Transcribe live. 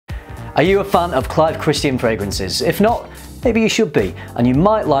Are you a fan of Clive Christian fragrances? If not, maybe you should be, and you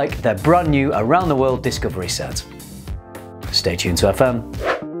might like their brand new Around the World Discovery set. Stay tuned to FM.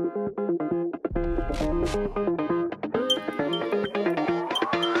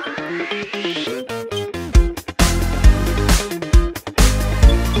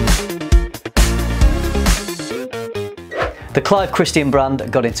 The Clive Christian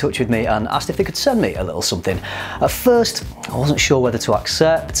brand got in touch with me and asked if they could send me a little something. At first, I wasn't sure whether to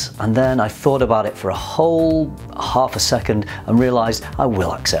accept, and then I thought about it for a whole half a second and realised I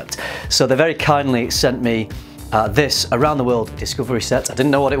will accept. So they very kindly sent me this Around the World Discovery set. I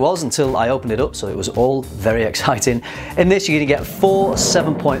didn't know what it was until I opened it up, so it was all very exciting. In this you're going to get 4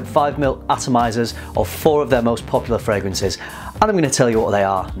 7.5ml atomizers of 4 of their most popular fragrances, and I'm going to tell you what they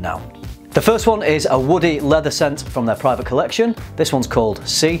are now. The first one is a woody leather scent from their private collection. This one's called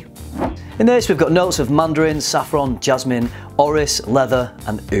C. In this we've got notes of mandarin, saffron, jasmine, orris, leather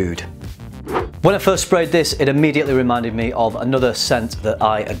and oud. When I first sprayed this, it immediately reminded me of another scent that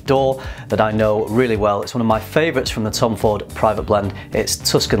I adore, that I know really well. It's one of my favourites from the Tom Ford private blend. It's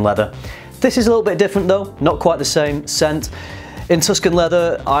Tuscan leather. This is a little bit different though, not quite the same scent. In Tuscan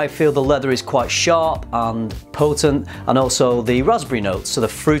leather, I feel the leather is quite sharp and potent, and also the raspberry notes. So the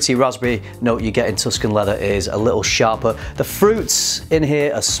fruity raspberry note you get in Tuscan leather is a little sharper. The fruits in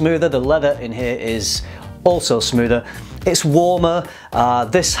here are smoother, the leather in here is also smoother. It's warmer.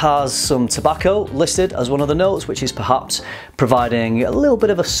 This has some tobacco listed as one of the notes, which is perhaps providing a little bit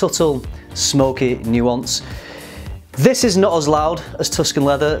of a subtle smoky nuance. This is not as loud as Tuscan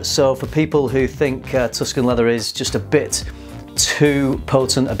leather, so for people who think Tuscan leather is just a bit too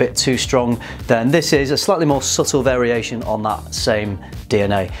potent, a bit too strong, then this is a slightly more subtle variation on that same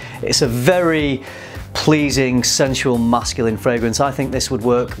DNA. It's a very pleasing, sensual, masculine fragrance. I think this would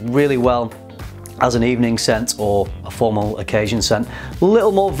work really well as an evening scent or a formal occasion scent. A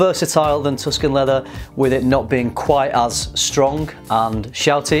little more versatile than Tuscan leather, with it not being quite as strong and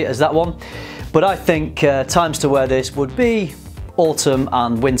shouty as that one. But I think times to wear this would be autumn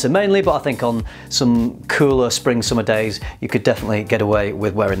and winter mainly, but I think on some cooler spring summer days you could definitely get away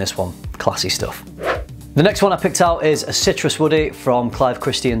with wearing this one. Classy stuff. The next one I picked out is a citrus woody from Clive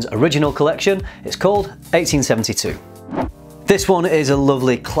Christian's original collection. It's called 1872. This one is a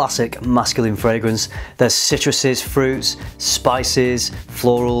lovely classic masculine fragrance. There's citruses, fruits, spices,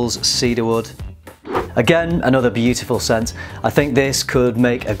 florals, cedarwood. Again, another beautiful scent. I think this could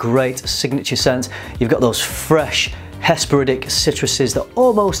make a great signature scent. You've got those fresh Hesperidic citruses that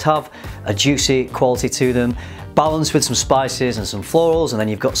almost have a juicy quality to them, balanced with some spices and some florals, and then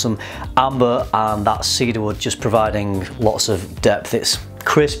you've got some amber and that cedarwood just providing lots of depth. It's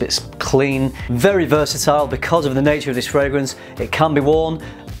crisp, it's clean, very versatile because of the nature of this fragrance. It can be worn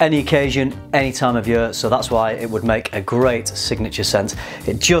any occasion, any time of year, so that's why it would make a great signature scent.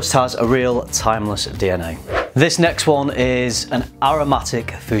 It just has a real timeless DNA. This next one is an aromatic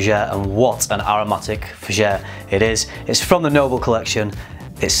fougere, and what an aromatic fougere it is. It's from the Noble collection.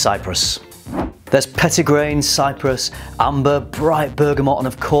 It's Cypress. There's petitgrain, cypress, amber, bright bergamot, and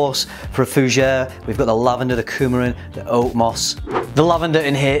of course for a fougere we've got the lavender, the coumarin, the oak moss. The lavender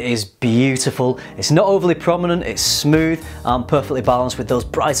in here is beautiful. It's not overly prominent, it's smooth and perfectly balanced with those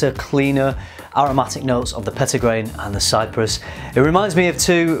brighter, cleaner aromatic notes of the petitgrain and the cypress. It reminds me of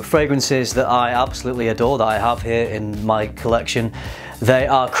 2 fragrances that I absolutely adore that I have here in my collection. They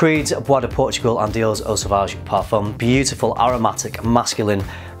are Creed's Bois de Portugal and Dior's Eau Sauvage Parfum. Beautiful, aromatic, masculine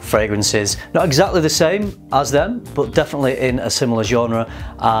fragrances. Not exactly the same as them, but definitely in a similar genre,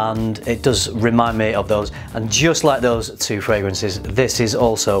 and it does remind me of those. And just like those 2 fragrances, this is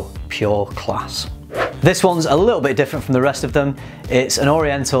also pure class. This one's a little bit different from the rest of them. It's an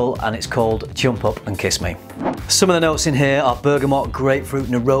oriental and it's called Jump Up and Kiss Me. Some of the notes in here are bergamot, grapefruit,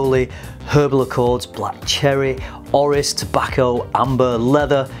 neroli, herbal accords, black cherry, orris, tobacco, amber,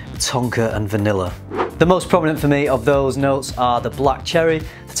 leather, tonka and vanilla. The most prominent for me of those notes are the black cherry,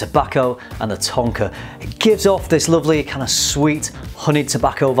 the tobacco and the tonka. It gives off this lovely kind of sweet honeyed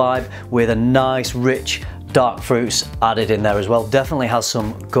tobacco vibe with a nice rich dark fruits added in there as well. Definitely has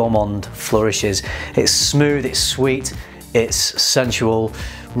some gourmand flourishes. It's smooth, it's sweet, it's sensual.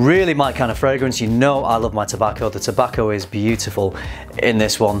 Really my kind of fragrance. You know I love my tobacco. The tobacco is beautiful in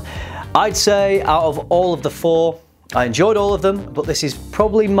this one. I'd say out of all of the 4, I enjoyed all of them, but this is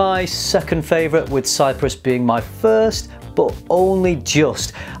probably my second favourite, with Cypress being my first, but only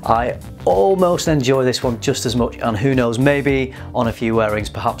just. I almost enjoy this one just as much, and who knows, maybe on a few wearings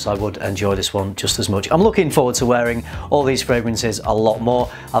perhaps I would enjoy this one just as much. I'm looking forward to wearing all these fragrances a lot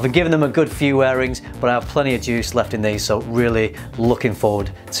more. I've given them a good few wearings, but I have plenty of juice left in these, so really looking forward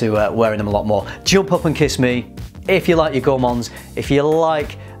to wearing them a lot more. Jump Up and Kiss Me if you like your gourmands, if you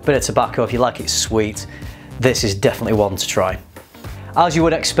like bit of tobacco, if you like it sweet, this is definitely one to try. As you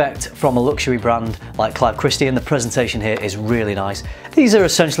would expect from a luxury brand like Clive Christian, the presentation here is really nice. These are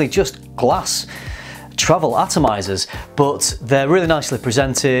essentially just glass travel atomizers, but they're really nicely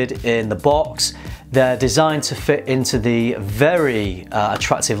presented in the box. They're designed to fit into the very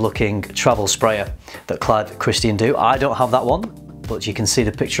attractive looking travel sprayer that Clive Christian do. I don't have that one, but you can see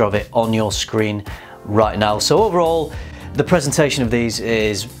the picture of it on your screen right now. So overall, the presentation of these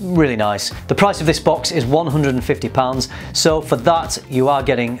is really nice. The price of this box is £150, so for that you are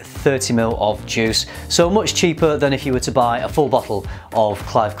getting 30ml of juice, so much cheaper than if you were to buy a full bottle of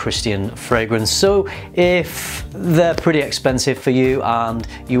Clive Christian fragrance. So if they're pretty expensive for you and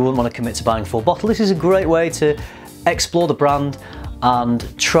you wouldn't want to commit to buying a full bottle, this is a great way to explore the brand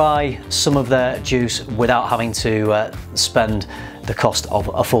and try some of their juice without having to spend the cost of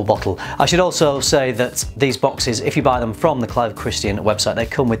a full bottle. I should also say that these boxes, if you buy them from the Clive Christian website, they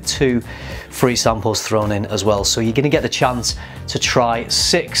come with 2 free samples thrown in as well. So you're going to get the chance to try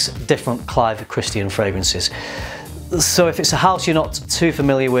 6 different Clive Christian fragrances. So if it's a house you're not too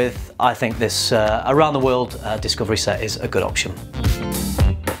familiar with, I think this Around the World Discovery set is a good option.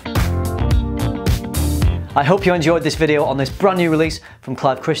 I hope you enjoyed this video on this brand new release from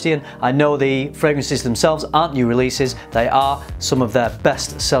Clive Christian. I know the fragrances themselves aren't new releases, they are some of their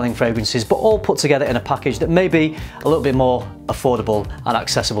best selling fragrances, but all put together in a package that may be a little bit more affordable and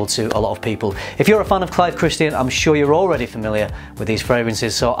accessible to a lot of people. If you're a fan of Clive Christian, I'm sure you're already familiar with these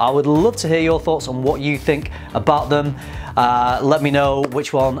fragrances, so I would love to hear your thoughts on what you think about them. Let me know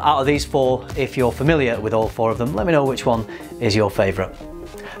which one out of these 4, if you're familiar with all 4 of them, let me know which one is your favourite.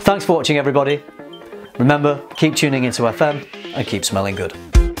 Thanks for watching, everybody. Remember, keep tuning into FM and keep smelling good.